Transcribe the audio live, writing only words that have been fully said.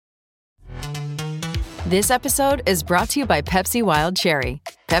This episode is brought to you by Pepsi Wild Cherry.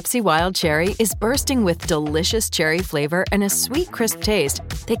 Pepsi Wild Cherry is bursting with delicious cherry flavor and a sweet, crisp taste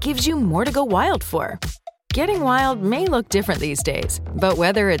that gives you more to go wild for. Getting wild may look different these days, but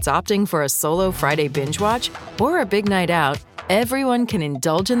whether it's opting for a solo Friday binge watch or a big night out, everyone can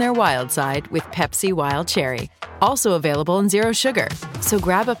indulge in their wild side with Pepsi Wild Cherry. Also available in Zero Sugar. So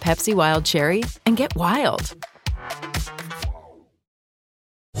grab a Pepsi Wild Cherry and get wild.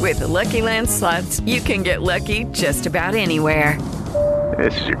 With the Lucky Land Slots, you can get lucky just about anywhere.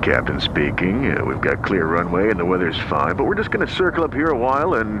 This is your captain speaking. We've got clear runway and the weather's fine, but we're just going to circle up here a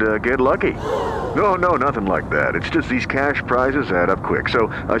while and get lucky. No, nothing like that. It's just these cash prizes add up quick. So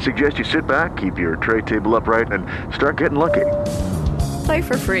I suggest you sit back, keep your tray table upright, and start getting lucky. Play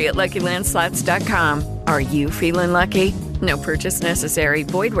for free at LuckyLandSlots.com. Are you feeling lucky? No purchase necessary.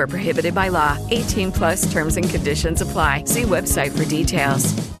 Void where prohibited by law. 18 plus terms and conditions apply. See website for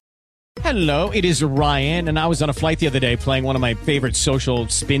details. Hello, it is Ryan, and I was on a flight the other day playing one of my favorite social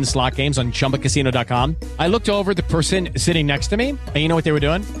spin slot games on ChumbaCasino.com. I looked over at the person sitting next to me, and you know what they were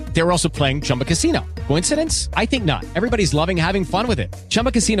doing? They were also playing Chumba Casino. Coincidence? I think not. Everybody's loving having fun with it.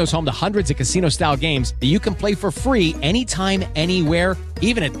 Chumba Casino is home to hundreds of casino-style games that you can play for free anytime, anywhere,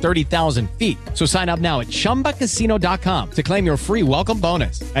 even at 30,000 feet. So sign up now at ChumbaCasino.com to claim your free welcome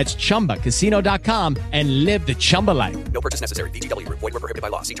bonus. That's ChumbaCasino.com and live the Chumba life. No purchase necessary. VGW. Void where prohibited by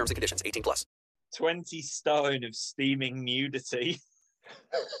law. See terms and conditions. 18 plus. 20 stone of steaming nudity.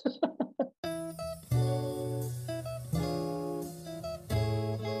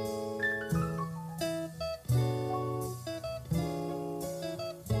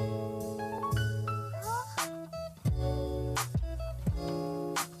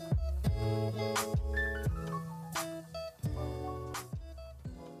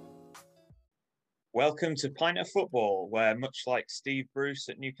 Welcome to Pint of Football, where much like Steve Bruce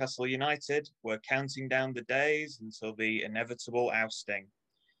at Newcastle United, we're counting down the days until the inevitable ousting.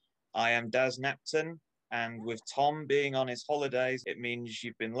 I am Daz Napton, and with Tom being on his holidays, it means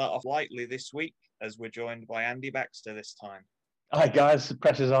you've been let off lightly this week, as we're joined by Andy Baxter this time. Hi guys, the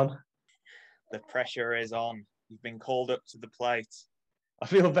pressure's on. The pressure is on. You've been called up to the plate. I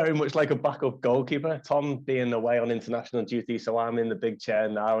feel very much like a backup goalkeeper. Tom being away on international duty, so I'm in the big chair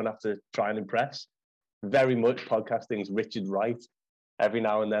now and have to try and impress. Very much podcasting's Richard Wright. Every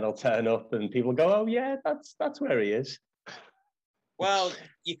now and then I'll turn up and people go, oh yeah, that's where he is. Well,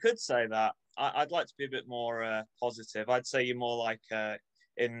 you could say that. I'd like to be a bit more positive. I'd say you're more like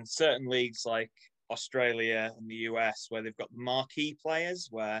in certain leagues like Australia and the US, where they've got marquee players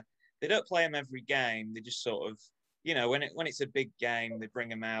where they don't play them every game. They just sort of, you know, when it's a big game, they bring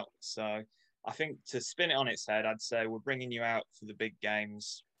them out. So I think to spin it on its head, I'd say we're bringing you out for the big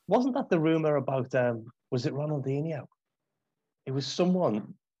games. Wasn't that the rumour about, was it Ronaldinho? It was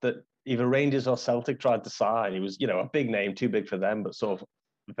someone that either Rangers or Celtic tried to sign. He was, you know, a big name, too big for them, but sort of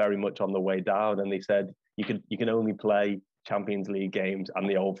very much on the way down. And they said, you can only play Champions League games and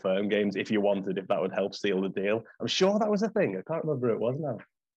the Old Firm games if you wanted, if that would help seal the deal. I'm sure that was a thing. I can't remember who it was now.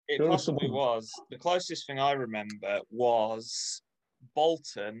 It possibly was. The closest thing I remember was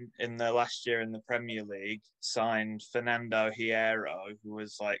Bolton in the last year in the Premier League signed Fernando Hierro, who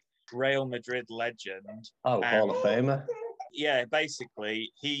was like Real Madrid legend. Oh, Hall of Famer. Yeah,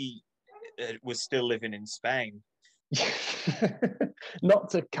 basically he was still living in Spain.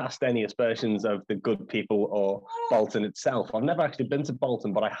 Not to cast any aspersions of the good people or Bolton itself. I've never actually been to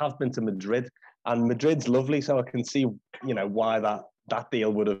Bolton, but I have been to Madrid, and Madrid's lovely, so I can see, you know, why that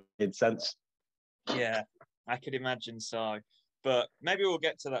deal would have made sense. Yeah, I could imagine so. But maybe we'll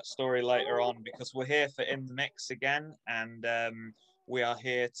get to that story later on, because we're here for In the Mix again, and we are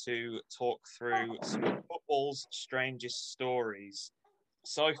here to talk through some of football's strangest stories.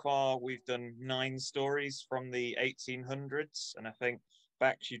 So far, we've done 9 stories from the 1800s, and I think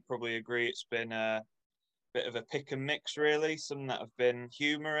Bax, you'd probably agree it's been a bit of a pick and mix, really. Some that have been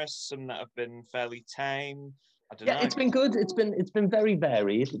humorous, some that have been fairly tame. I don't know. It's been good. It's been very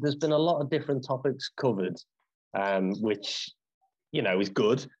varied. There's been a lot of different topics covered, which, you know, is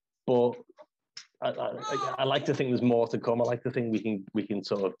good, but I like to think there's more to come. I like to think we can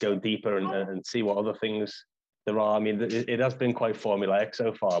sort of go deeper and see what other things there are. I mean, it has been quite formulaic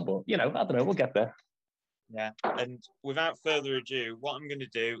so far, but, you know, I don't know, we'll get there. Yeah, and without further ado, what I'm going to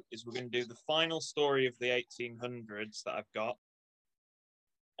do is we're going to do the final story of the 1800s that I've got.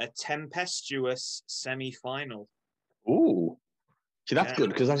 A tempestuous semi-final. Ooh. See, that's good,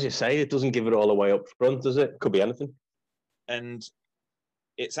 because as you say, it doesn't give it all away up front, does it? Could be anything. And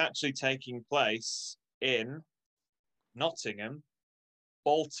it's actually taking place in Nottingham,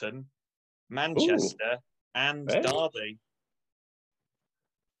 Bolton, Manchester, and Derby.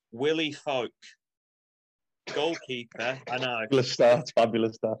 Willie Folk. goalkeeper. I know. Fabulous start,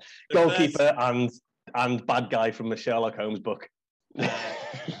 fabulous start. The Goalkeeper and bad guy from the Sherlock Holmes book.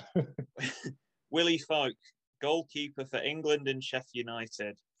 Willie Folk, goalkeeper for England and Sheffield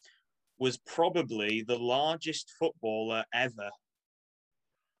United, was probably the largest footballer ever.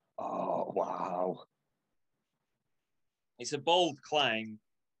 Oh, wow. It's a bold claim.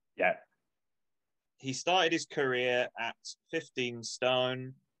 Yeah. He started his career at 15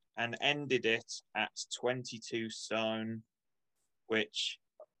 stone and ended it at 22 stone, which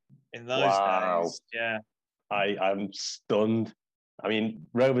in those days, yeah. I'm stunned. I mean,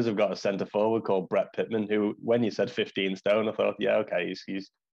 Rovers have got a centre forward called Brett Pittman, who, when you said 15 stone, I thought, yeah, okay, he's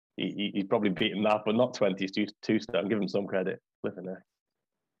probably beaten that, but not 22 stone. Give him some credit. Flipping it.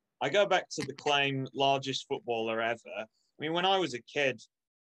 I go back to the claim largest footballer ever. I mean, when I was a kid,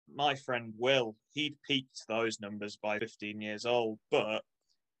 my friend Will, he'd peaked those numbers by 15 years old, but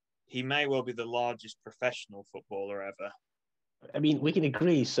he may well be the largest professional footballer ever. I mean, we can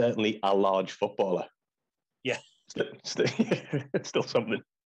agree he's certainly a large footballer. Yeah. Still something.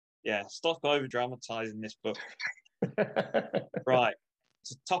 Yeah, stop over-dramatising this book. Right.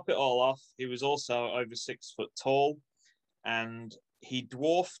 To top it all off, he was also over 6 foot tall, and he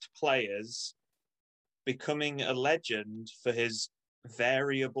dwarfed players, becoming a legend for his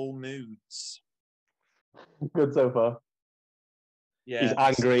variable moods. Good so far. Yeah. He's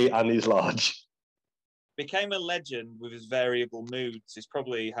angry and he's large. Became a legend with his variable moods is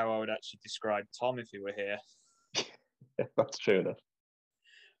probably how I would actually describe Tom if he were here. That's true enough.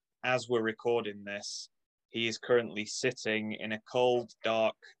 As we're recording this, he is currently sitting in a cold,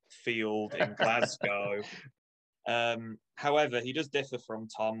 dark field in Glasgow. However, he does differ from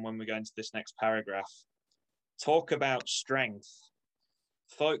Tom when we go into this next paragraph. Talk about strength.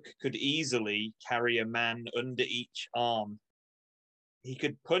 Folk could easily carry a man under each arm. He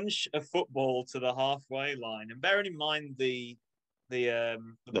could punch a football to the halfway line. And bearing in mind the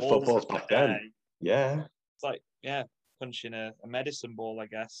footballs back then. Yeah. It's like, yeah, punching a medicine ball, I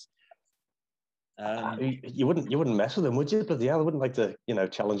guess. You wouldn't mess with him, would you? But yeah, I wouldn't like to,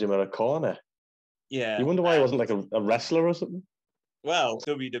 challenge him at a corner. Yeah. You wonder why he wasn't like a wrestler or something? Well,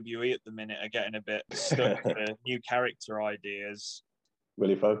 WWE at the minute are getting a bit stuck for new character ideas.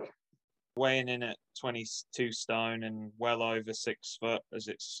 Willie Folk. Weighing in at 22 stone and well over 6 foot, as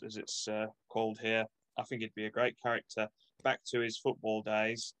it's called here. I think he'd be a great character. Back to his football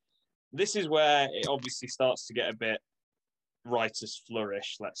days. This is where it obviously starts to get a bit writer's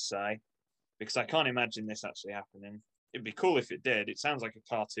flourish, let's say, because I can't imagine this actually happening. It'd be cool if it did. It sounds like a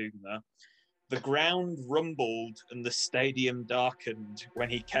cartoon, though. The ground rumbled and the stadium darkened when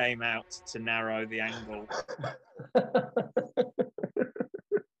he came out to narrow the angle.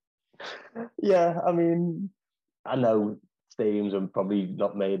 Yeah, I mean, I know stadiums are probably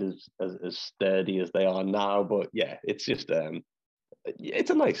not made as sturdy as they are now, but yeah, it's just it's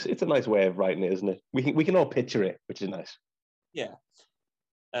a nice way of writing it, isn't it? We can all picture it, which is nice. Yeah.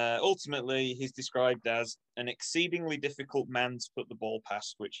 Ultimately, he's described as an exceedingly difficult man to put the ball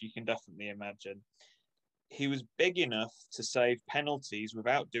past, which you can definitely imagine. He was big enough to save penalties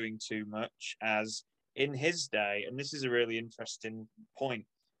without doing too much, as in his day, and this is a really interesting point,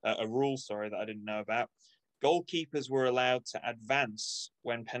 a rule, that I didn't know about, goalkeepers were allowed to advance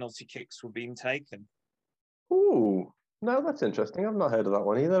when penalty kicks were being taken. Ooh, no, that's interesting. I've not heard of that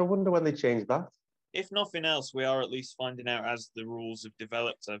one either. I wonder when they changed that. If nothing else, we are at least finding out as the rules have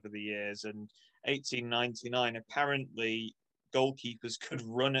developed over the years. And 1899, apparently, goalkeepers could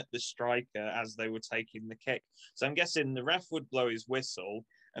run at the striker as they were taking the kick. So I'm guessing the ref would blow his whistle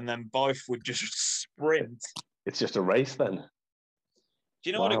and then both would just sprint. It's just a race then. Do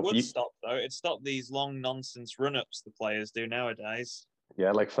you know what it would stop, though? It'd stop these long nonsense run-ups the players do nowadays.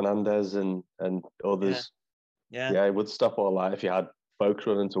 Yeah, like Fernandez and others. Yeah, it would stop all that if you had folks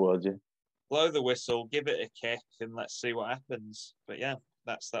running towards you. Blow the whistle, give it a kick, and let's see what happens. But yeah,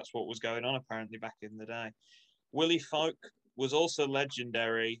 that's what was going on apparently back in the day. Willie Folk was also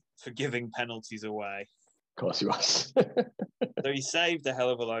legendary for giving penalties away. Of course he was. So he saved a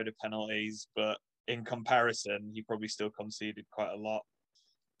hell of a load of penalties, but in comparison, he probably still conceded quite a lot.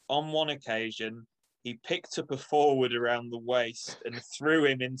 On one occasion, he picked up a forward around the waist and threw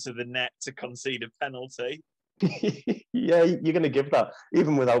him into the net to concede a penalty. Yeah, you're going to give that.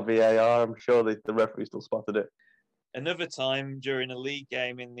 Even without VAR, I'm sure the referee still spotted it. Another time during a league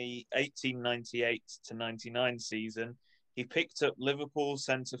game in the 1898-99 season, he picked up Liverpool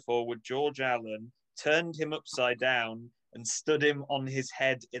centre forward George Allen, turned him upside down and stood him on his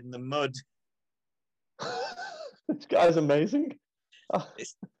head in the mud. This guy's amazing.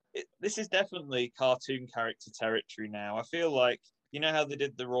 This is definitely cartoon character territory now. I feel like, you know how they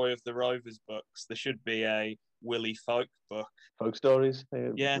did the Roy of the Rovers books? There should be a Willie Folk book. Folk stories.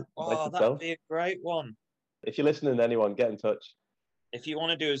 Yeah. Like Oh, that'd be a great one. If you're listening, anyone, get in touch. If you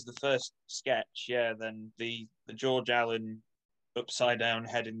want to do as the first sketch, then the George Allen upside down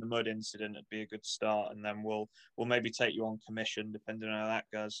head in the mud incident would be a good start, and then we'll maybe take you on commission depending on how that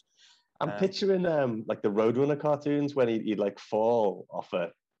goes. I'm picturing like the Roadrunner cartoons when he'd like fall off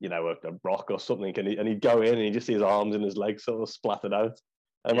a rock or something, and he'd go in and you just see his arms and his legs sort of splattered out.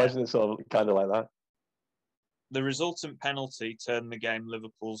 I imagine it's sort of kind of like that. The resultant penalty turned the game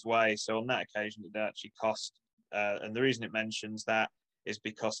Liverpool's way, so on that occasion it actually cost. And the reason it mentions that is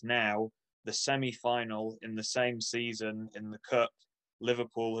because now the semi-final in the same season in the Cup,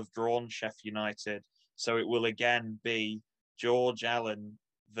 Liverpool have drawn Sheffield United, so it will again be George Allen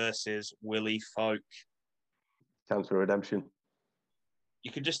versus Willie Folk. Chance for redemption.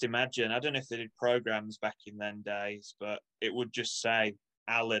 You can just imagine, I don't know if they did programs back in them days, but it would just say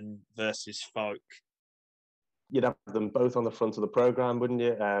Allen versus Folk. You'd have them both on the front of the program, wouldn't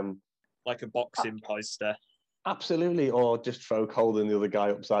you? Like a boxing poster. Absolutely, or just Folk holding the other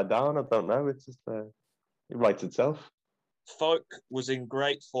guy upside down. I don't know. It's just it writes itself. Folk was in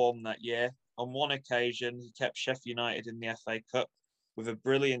great form that year. On one occasion, he kept Sheffield United in the FA Cup with a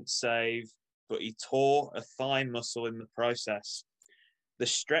brilliant save, but he tore a thigh muscle in the process. The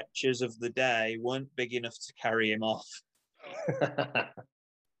stretchers of the day weren't big enough to carry him off.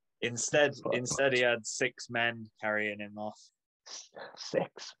 Instead, he had 6 men carrying him off.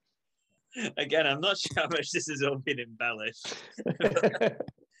 6. Again, I'm not sure how much this has all been embellished,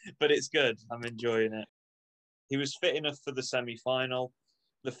 but it's good. I'm enjoying it. He was fit enough for the semi-final.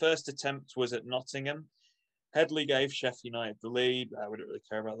 The first attempt was at Nottingham. Headley gave Sheffield United the lead. I wouldn't really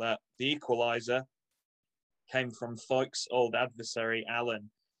care about that. The equaliser came from Folke's old adversary, Allen,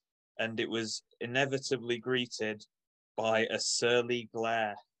 and it was inevitably greeted by a surly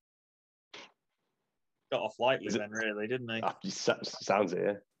glare. Got off lightly then, really, didn't he? Sounds it,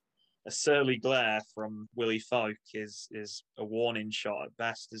 yeah. A surly glare from Willie Folk is a warning shot at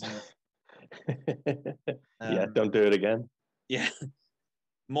best, isn't it? Yeah, don't do it again. Yeah.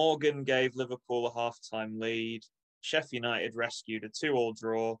 Morgan gave Liverpool a half-time lead. Sheffield United rescued a 2-2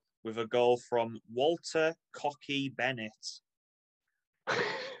 draw with a goal from Walter Cocky Bennett.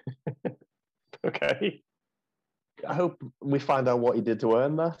 Okay. I hope we find out what he did to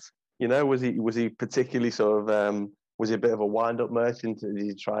earn that. Was he particularly sort of was he a bit of a wind-up merchant? Did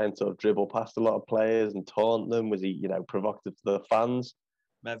he try and sort of dribble past a lot of players and taunt them? Was he, provocative to the fans?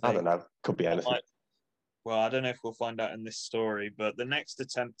 Maybe. I don't know. Could be anything. Well, I don't know if we'll find out in this story, but the next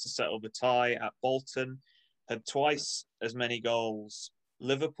attempt to settle the tie at Bolton had twice as many goals.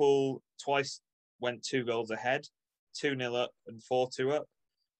 Liverpool twice went 2 goals ahead, 2-0 up and 4-2 up,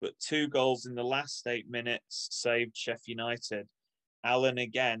 but 2 goals in the last 8 minutes saved Sheffield United. Allen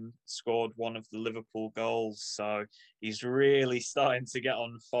again scored one of the Liverpool goals, so he's really starting to get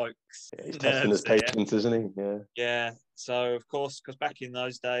on folks. He's testing his patience, isn't he? Yeah. Yeah. So, of course, because back in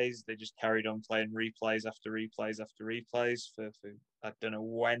those days, they just carried on playing replays after replays after replays for I don't know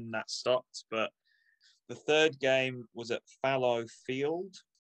when that stopped, but the third game was at Fallow Field.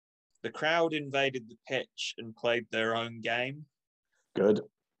 The crowd invaded the pitch and played their own game. Good.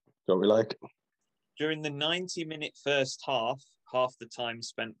 What we like. During the 90-minute first half the time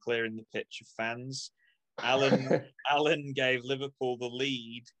spent clearing the pitch of fans, Allen gave Liverpool the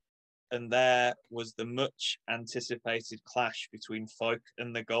lead, and there was the much-anticipated clash between Folk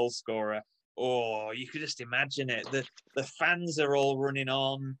and the goalscorer. Oh, you could just imagine it. The fans are all running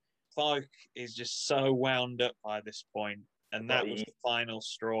on. Folk is just so wound up by this point, and that was the final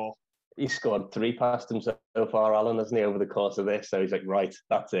straw. He scored 3 past him so far, Allen, hasn't he, over the course of this? So he's like, right,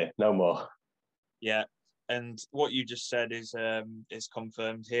 that's it, no more. Yeah, and what you just said is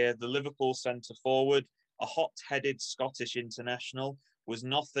confirmed here. The Liverpool centre forward, a hot-headed Scottish international, was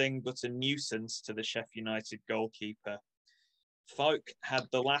nothing but a nuisance to the Sheffield United goalkeeper. Folk had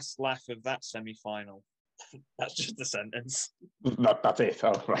the last laugh of that semi-final. That's just the sentence. That's it.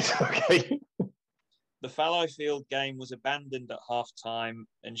 Oh, right, okay. The Fallowfield game was abandoned at half-time,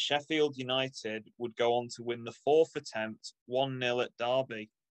 and Sheffield United would go on to win the 4th attempt, 1-0 at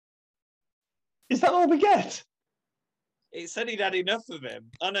Derby. Is that all we get? It said he'd had enough of him.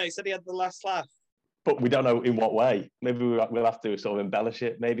 Oh, no, he said he had the last laugh. But we don't know in what way. Maybe we'll have to sort of embellish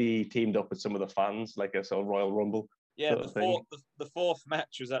it. Maybe he teamed up with some of the fans, like a sort of Royal Rumble. Yeah, the fourth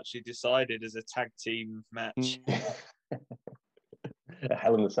match was actually decided as a tag team match. A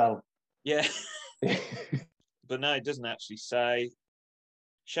Hell in the Cell. Yeah. But no, it doesn't actually say.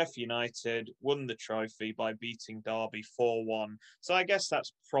 Sheffield United won the trophy by beating Derby 4-1. So I guess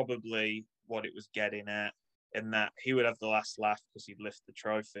that's probably what it was getting at. in that he would have the last laugh because he'd lift the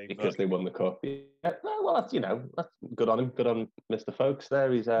trophy. Because they won the cup. Yeah, well, that's, that's good on him. Good on Mr. Folks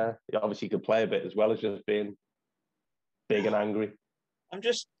there. He's he obviously could play a bit as well as just being big and angry. I'm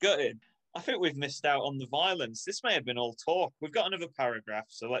just gutted. I think we've missed out on the violence. This may have been all talk. We've got another paragraph,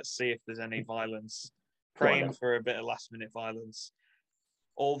 so let's see if there's any violence. Praying for a bit of last-minute violence.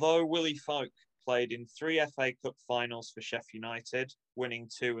 Although Willie Folk played in 3 FA Cup finals for Sheffield United, winning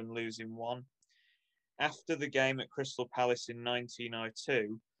 2 and losing 1. After the game at Crystal Palace in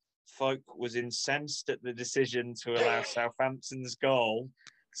 1902, Folk was incensed at the decision to allow Southampton's goal,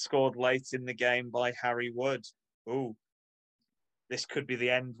 scored late in the game by Harry Wood. Ooh, this could be the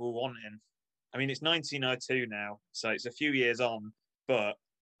end we're wanting. I mean, it's 1902 now, so it's a few years on, but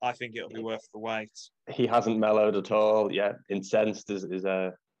I think it'll be worth the wait. He hasn't mellowed at all. Yeah, incensed is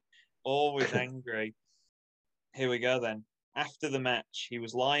always angry. Here we go then. After the match, he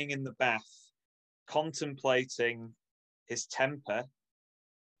was lying in the bath, contemplating his temper,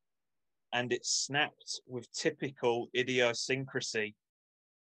 and it snapped with typical idiosyncrasy.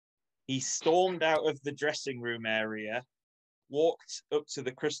 He stormed out of the dressing room area, walked up to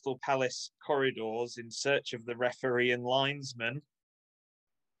the Crystal Palace corridors in search of the referee and linesman.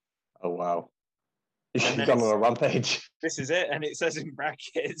 Oh, wow. He's gone on a rampage. This is it. And it says in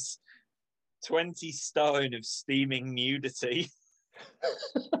brackets, 20 stone of steaming nudity.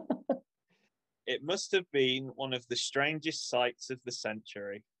 It must have been one of the strangest sights of the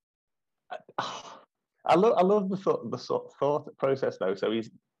century. I love the thought process, though. So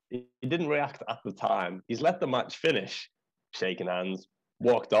he didn't react at the time. He's let the match finish, shaking hands,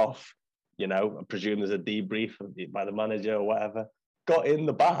 walked off. I presume there's a debrief by the manager or whatever. Got in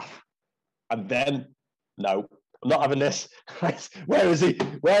the bath. And then, no, I'm not having this. Where is he?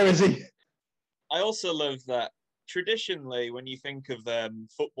 Where is he? I also love that traditionally, when you think of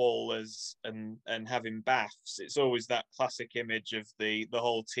footballers and having baths, it's always that classic image of the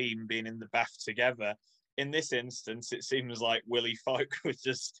whole team being in the bath together. In this instance, it seems like Willie Folk was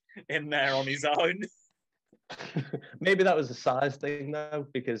just in there on his own. Maybe that was a size thing, though,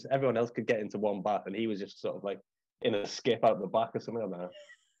 because everyone else could get into one bath and he was just sort of like in a skip out the back or something like that.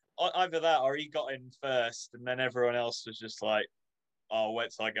 Either that or he got in first and then everyone else was just like, oh, wait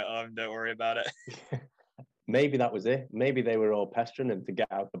till I get home, don't worry about it. Maybe that was it. Maybe they were all pestering him to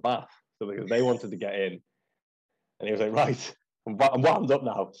get out the bath because they wanted to get in. And he was like, right, I'm wound up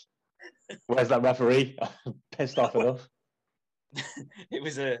now. Where's that referee? Pissed off enough. It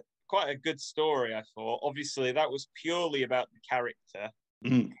was quite a good story, I thought. Obviously, that was purely about the character.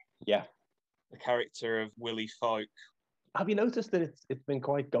 Yeah. The character of Willie Folk. Have you noticed that it's been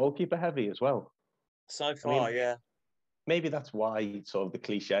quite goalkeeper heavy as well? So far, yeah. Maybe that's why sort of the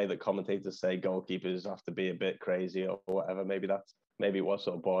cliche that commentators say goalkeepers have to be a bit crazy or whatever. Maybe it was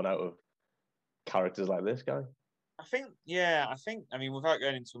sort of born out of characters like this guy. I mean, without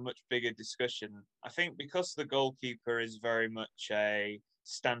going into a much bigger discussion, I think because the goalkeeper is very much a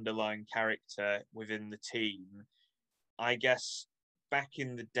standalone character within the team, I guess back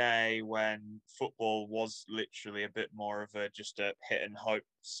in the day when football was literally a bit more of just a hit and hope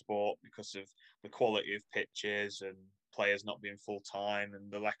sport because of the quality of pitches and players not being full-time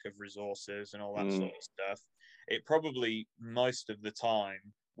and the lack of resources and all that sort of stuff, it probably most of the time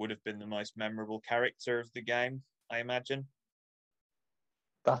would have been the most memorable character of the game, I imagine.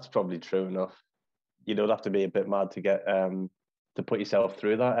 That's probably true enough. You don't have to be a bit mad to get to put yourself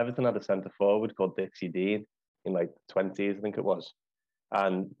through that. Everton had a centre forward called Dixie Dean in like the 20s, I think it was.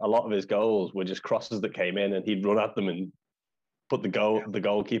 And a lot of his goals were just crosses that came in and he'd run at them and put the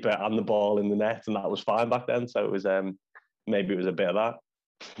goalkeeper and the ball in the net, and that was fine back then. So it was maybe it was a bit of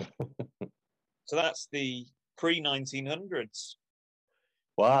that. So that's the pre-1900s.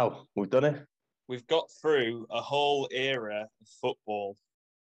 Wow, we've done it. We've got through a whole era of football.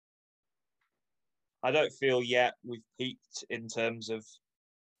 I don't feel yet we've peaked in terms of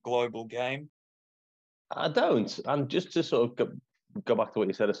global game. I don't. And just to sort of go back to what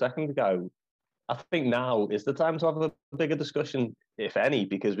you said a second ago, I think now is the time to have a bigger discussion, if any,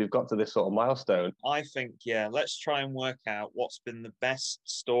 because we've got to this sort of milestone. I think, let's try and work out what's been the best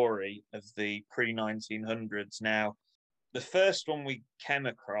story of the pre-1900s. Now, the first one we came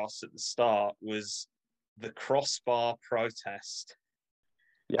across at the start was the crossbar protest.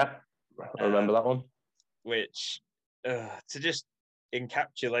 Yeah, I remember that one. Which, to just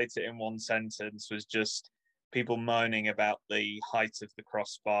encapsulate it in one sentence, was just people moaning about the height of the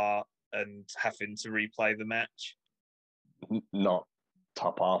crossbar and having to replay the match. Not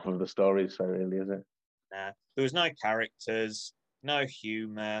top half of the story, so really, is it? Nah, there was no characters, no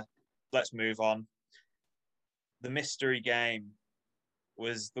humour. Let's move on. The mystery game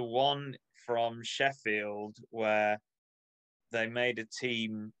was the one from Sheffield where they made a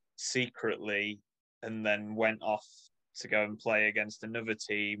team secretly and then went off to go and play against another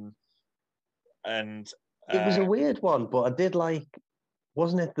team. And it was a weird one, but I did like,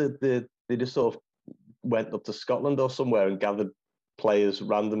 wasn't it that they just sort of went up to Scotland or somewhere and gathered players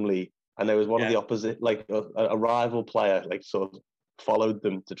randomly, and there was one of the opposite, like a rival player, like sort of followed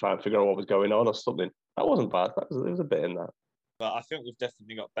them to try and figure out what was going on or something. That wasn't bad. There was a bit in that. But I think we've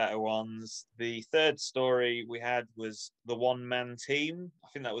definitely got better ones. The third story we had was the one-man team. I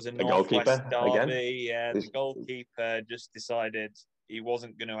think that was a Northwest derby. Again. Yeah, the goalkeeper just decided he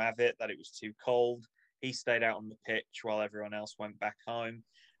wasn't going to have it, that it was too cold. He stayed out on the pitch while everyone else went back home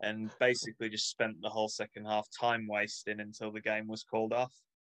and basically just spent the whole second half time wasting until the game was called off.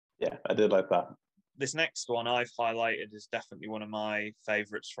 Yeah, I did like that. This next one I've highlighted is definitely one of my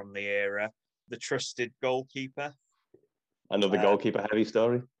favourites from the era, the trusted goalkeeper. Another goalkeeper heavy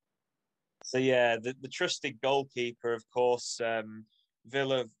story. So yeah, the trusted goalkeeper, of course,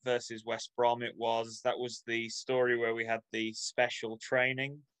 Villa versus West Brom. That was the story where we had the special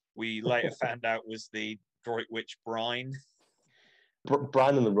training. We later found out was the Droitwich Brine.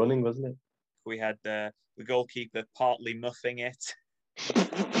 Brine in the running, wasn't it? We had the goalkeeper partly muffing it.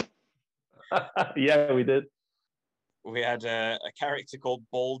 Yeah, we did. We had a character called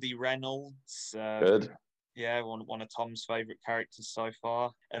Baldy Reynolds. Good. Yeah, one of Tom's favourite characters so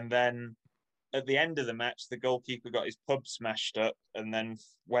far. And then at the end of the match, the goalkeeper got his pub smashed up and then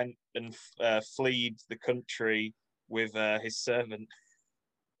went and fled the country with his servant.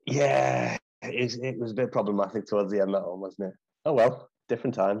 Yeah, it was a bit problematic towards the end, that one, wasn't it? Oh, well,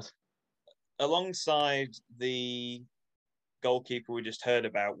 different times. Alongside the goalkeeper we just heard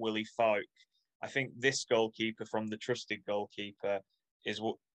about, Willie Folk, I think this goalkeeper from the trusted goalkeeper is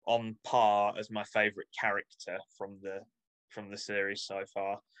on par as my favourite character from the series so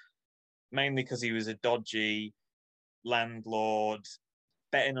far. Mainly because he was a dodgy landlord,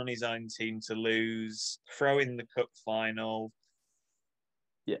 betting on his own team to lose, throwing the cup final.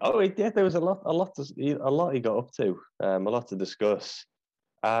 Yeah. Oh, yeah. There was a lot he got up to, a lot to discuss.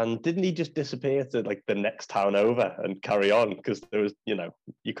 And didn't he just disappear to like the next town over and carry on because there was,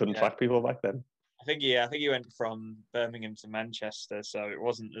 you couldn't track people back then? I think he went from Birmingham to Manchester, so it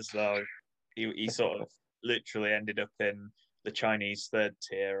wasn't as though he sort of literally ended up in the Chinese third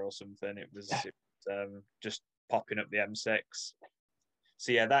tier or something. It was just popping up the M6.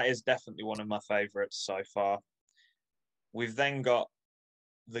 So yeah, that is definitely one of my favourites so far. We've then got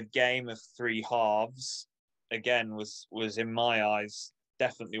the game of three halves. Again, was in my eyes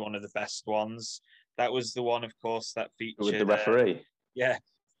definitely one of the best ones. That was the one, of course, that featured with the referee.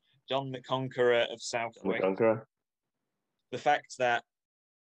 John McConqueror of Southwick. McConqueror. The fact that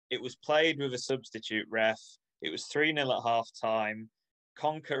it was played with a substitute ref, it was 3-0 at half time.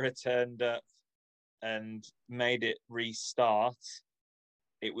 Conqueror turned up and made it restart.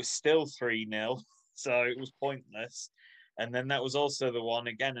 It was still 3-0, so it was pointless. And then that was also the one,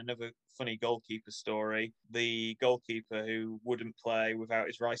 again, another funny goalkeeper story, the goalkeeper who wouldn't play without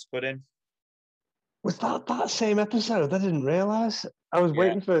his rice pudding. Was that same episode? I didn't realise. I was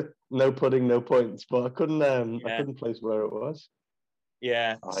waiting for no pudding, no points, but I couldn't place where it was.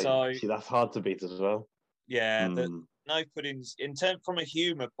 Yeah, so see, that's hard to beat as well. Yeah, the no puddings from a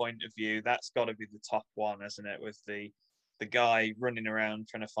humour point of view, that's got to be the top one, hasn't it? With the guy running around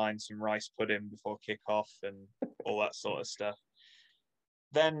trying to find some rice pudding before kick-off and all that sort of stuff.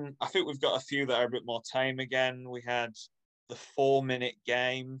 Then I think we've got a few that are a bit more tame again. We had the 4-minute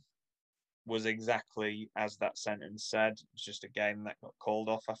game. Was exactly as that sentence said. It's just a game that got called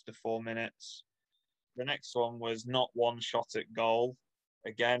off after 4 minutes. The next one was not one shot at goal.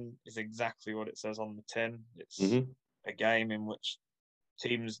 Again, is exactly what it says on the tin. It's a game in which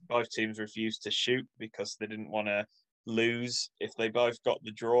both teams refused to shoot because they didn't want to lose. If they both got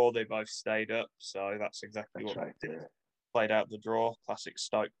the draw, they both stayed up. So that's exactly what they did. Played out the draw. Classic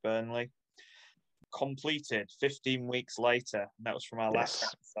Stoke Burnley. Completed 15 weeks later. And that was from our last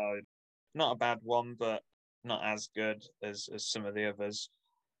episode. Not a bad one, but not as good as some of the others.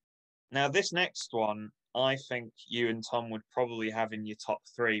 Now, this next one, I think you and Tom would probably have in your top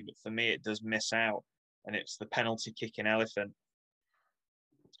three, but for me, it does miss out, and it's the penalty kicking elephant.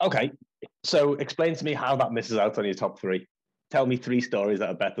 Okay, so explain to me how that misses out on your top three. Tell me three stories that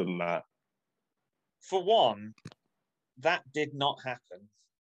are better than that. For one, that did not happen.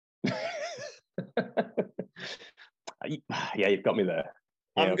 Yeah, you've got me there.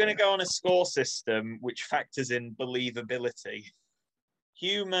 I'm going to go on a score system which factors in believability.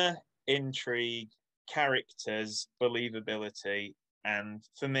 Humour, intrigue, characters, believability. And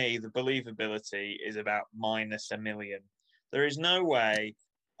for me, the believability is about -1 million. There is no way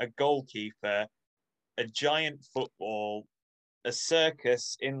a goalkeeper, a giant football, a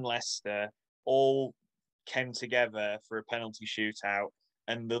circus in Leicester, all came together for a penalty shootout,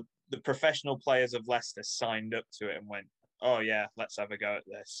 and the professional players of Leicester signed up to it and went, "Oh yeah, let's have a go at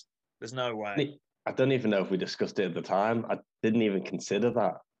this." There's no way. I don't even know if we discussed it at the time. I didn't even consider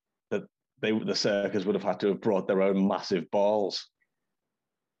that the circus would have had to have brought their own massive balls.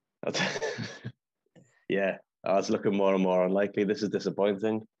 Yeah, I was looking more and more unlikely. This is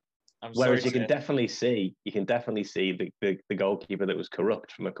disappointing. Whereas you can definitely see the goalkeeper that was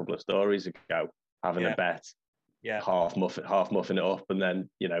corrupt from a couple of stories ago having a bet, half muffing it up, and then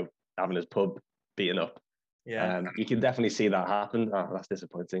having his pub beaten up. Yeah, you can definitely see that happen. Oh, that's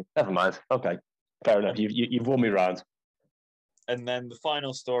disappointing. Never mind. Okay, fair enough. You've won me round. And then the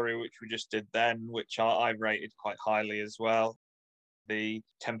final story, which we just did then, which I rated quite highly as well, the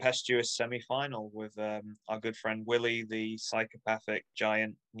tempestuous semi-final with our good friend Willie, the psychopathic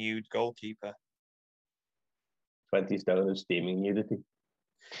giant nude goalkeeper. 20 stone of steaming nudity.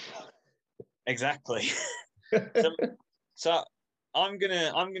 Exactly. so I'm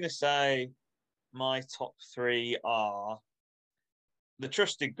gonna say my top three are: the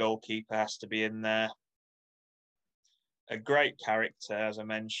trusted goalkeeper has to be in there. A great character, as I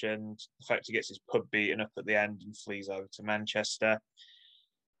mentioned. The fact he gets his pub beaten up at the end and flees over to Manchester.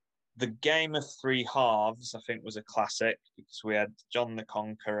 The game of three halves, I think, was a classic because we had John the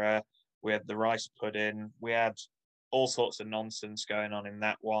Conqueror, we had the rice pudding, we had all sorts of nonsense going on in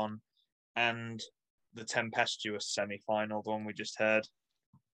that one, and the tempestuous semi-final, the one we just heard.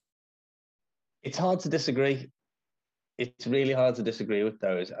 It's hard to disagree. It's really hard to disagree with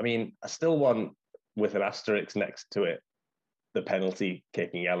those. I mean, I still want, with an asterisk next to it, the penalty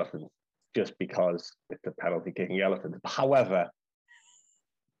kicking elephant, just because it's a penalty kicking elephant. However,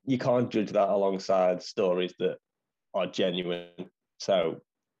 you can't judge that alongside stories that are genuine. So,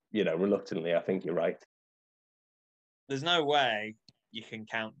 reluctantly, I think you're right. There's no way you can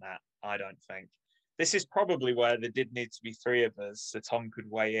count that, I don't think. This is probably where there did need to be three of us so Tom could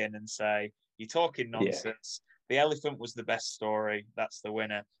weigh in and say, "You're talking nonsense. Yeah. The elephant was the best story. That's the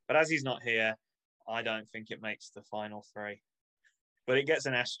winner." But as he's not here, I don't think it makes the final three. But it gets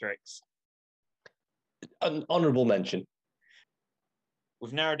an asterisk. An honourable mention.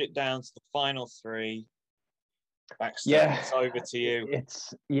 We've narrowed it down to the final three. Baxter, it's over to you.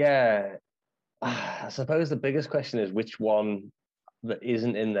 I suppose the biggest question is which one that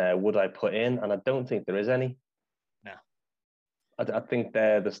isn't in there would I put in? And I don't think there is any. No. I think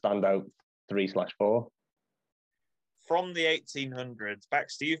they're the standout 3/4. From the 1800s,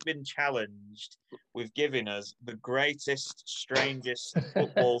 Baxter, you've been challenged with giving us the greatest, strangest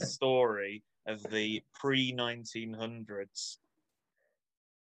football story of the pre-1900s.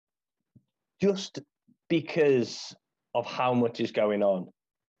 Just because of how much is going on,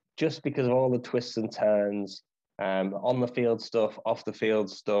 just because of all the twists and turns, on the field stuff, off the field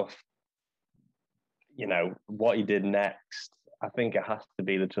stuff, what he did next, I think it has to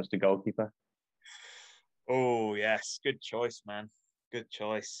be the trusted goalkeeper. Oh, yes. Good choice, man. Good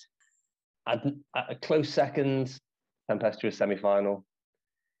choice. A close second, tempestuous semi-final.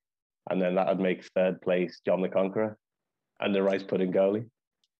 And then that would make third place John the Conqueror and the rice pudding goalie.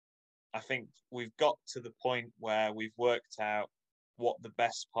 I think we've got to the point where we've worked out what the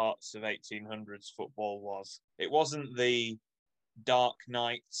best parts of 1800s football was. It wasn't the dark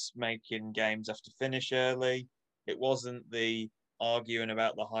nights making games have to finish early. It wasn't the arguing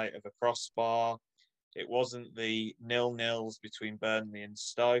about the height of a crossbar. It wasn't the 0-0s between Burnley and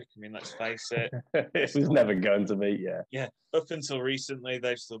Stoke. I mean, let's face it. It was never going to be, yeah. Yeah, up until recently,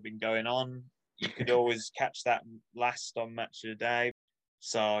 they've still been going on. You could always catch that last on Match of the Day.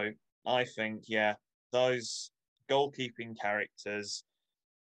 So I think, those goalkeeping characters,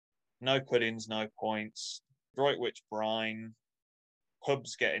 no puddings, no points, Droitwich Brine,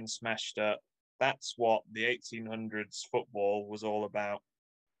 pubs getting smashed up. That's what the 1800s football was all about.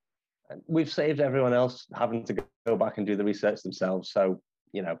 We've saved everyone else having to go back and do the research themselves. So,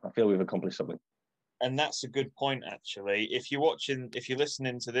 I feel we've accomplished something. And that's a good point, actually. If you're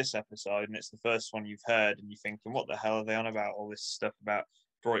listening to this episode and it's the first one you've heard and you're thinking, what the hell are they on about? All this stuff about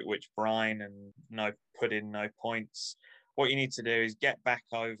Droitwich Brine and no pudding, no points. What you need to do is get back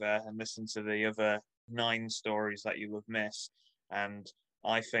over and listen to the other 9 stories that you'll have missed. And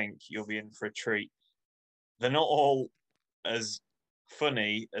I think you'll be in for a treat. They're not all as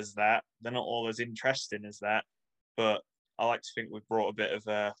funny as that. They're not all as interesting as that. But I like to think we've brought a bit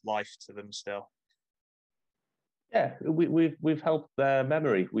of life to them still. Yeah, we've helped their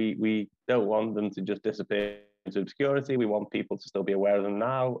memory. We don't want them to just disappear into obscurity. We want people to still be aware of them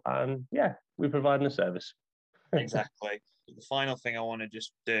now. And we provide a service. Exactly. The final thing I want to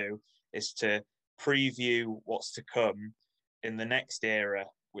just do is to preview what's to come in the next era,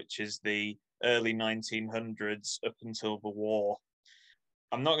 which is the early 1900s up until the war.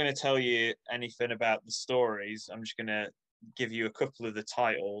 I'm not going to tell you anything about the stories. I'm just going to give you a couple of the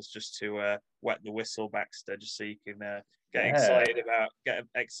titles just to wet the whistle, Baxter, just so you can get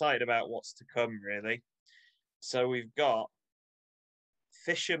excited about what's to come, really. So we've got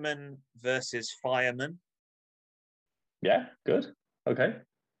Fisherman versus Fireman. Yeah, good. Okay.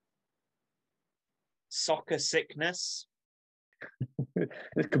 Soccer Sickness.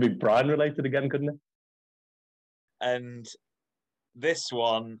 This could be Brian related again, couldn't it? And this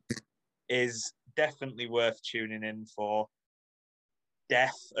one is definitely worth tuning in for.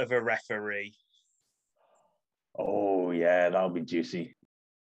 Death of a Referee. Oh, yeah, that'll be juicy.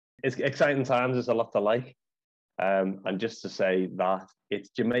 It's exciting times. There's a lot to like. And just to say that it's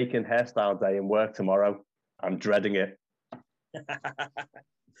Jamaican hairstyle day and work tomorrow. I'm dreading it.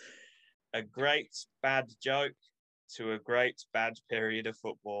 A great bad joke to a great bad period of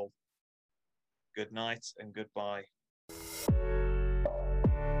football. Good night and goodbye.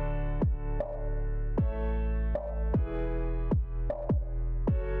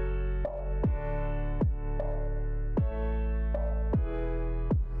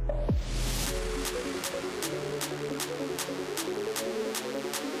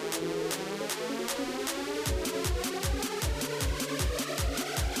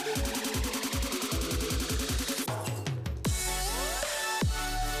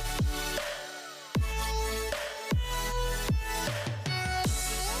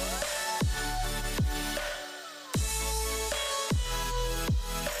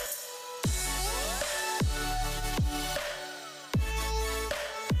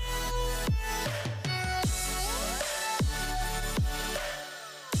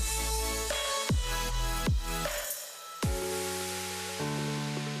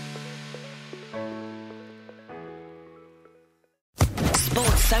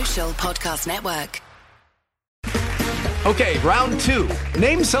 Social Podcast Network. Okay, round two.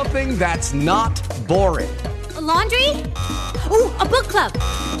 Name something that's not boring. A laundry? Ooh, a book club.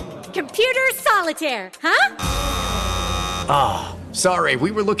 Computer solitaire, huh? Ah, sorry,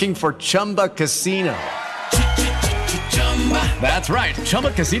 we were looking for Chumba Casino. That's right,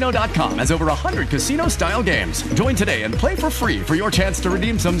 ChumbaCasino.com has over 100 casino-style games. Join today and play for free for your chance to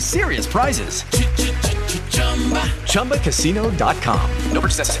redeem some serious prizes. ChumbaCasino.com. No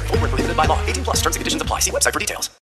purchase necessary. Void where prohibited by law. 18+ terms and conditions apply. See website for details.